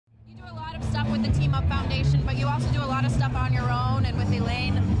Team Up Foundation, but you also do a lot of stuff on your own and with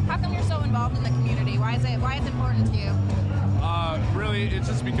Elaine. How come you're so involved in the community? Why is it important to you? Really, it's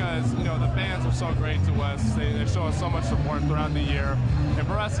just because, you know, the fans are so great to us. They show us so much support throughout the year. And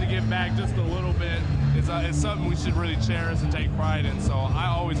for us to give back just a little bit is something we should really cherish and take pride in. So I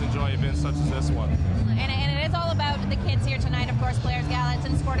always enjoy events such as this one. And it is all about the kids here tonight, of course, Players Gala. It's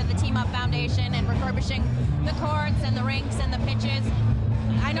in support of the Team Up Foundation and refurbishing the courts and the rinks and the pitches.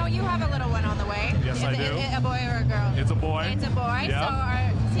 I know you have a little one on the way. Yes, I do. Is it a boy or a girl? It's a boy. It's a boy. Yep.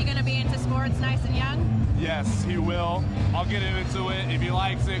 So is he going to be into sports nice and young? Yes, he will. I'll get him into it. If he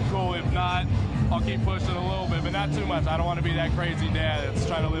likes it, cool. If not, I'll keep pushing a little bit, but not too much. I don't want to be that crazy dad that's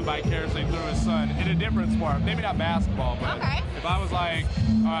trying to live vicariously through his son in a different sport. Maybe not basketball, but if I was like,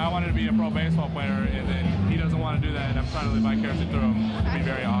 all right, I wanted to be a pro baseball player, and then he doesn't want to do that, and I'm trying to live vicariously through him, it'd be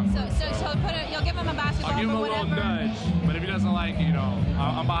very awkward. So you'll give him a basketball, I'll give him a little nudge, but if he doesn't like it, you know,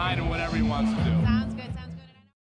 I'm behind him whatever he wants to do.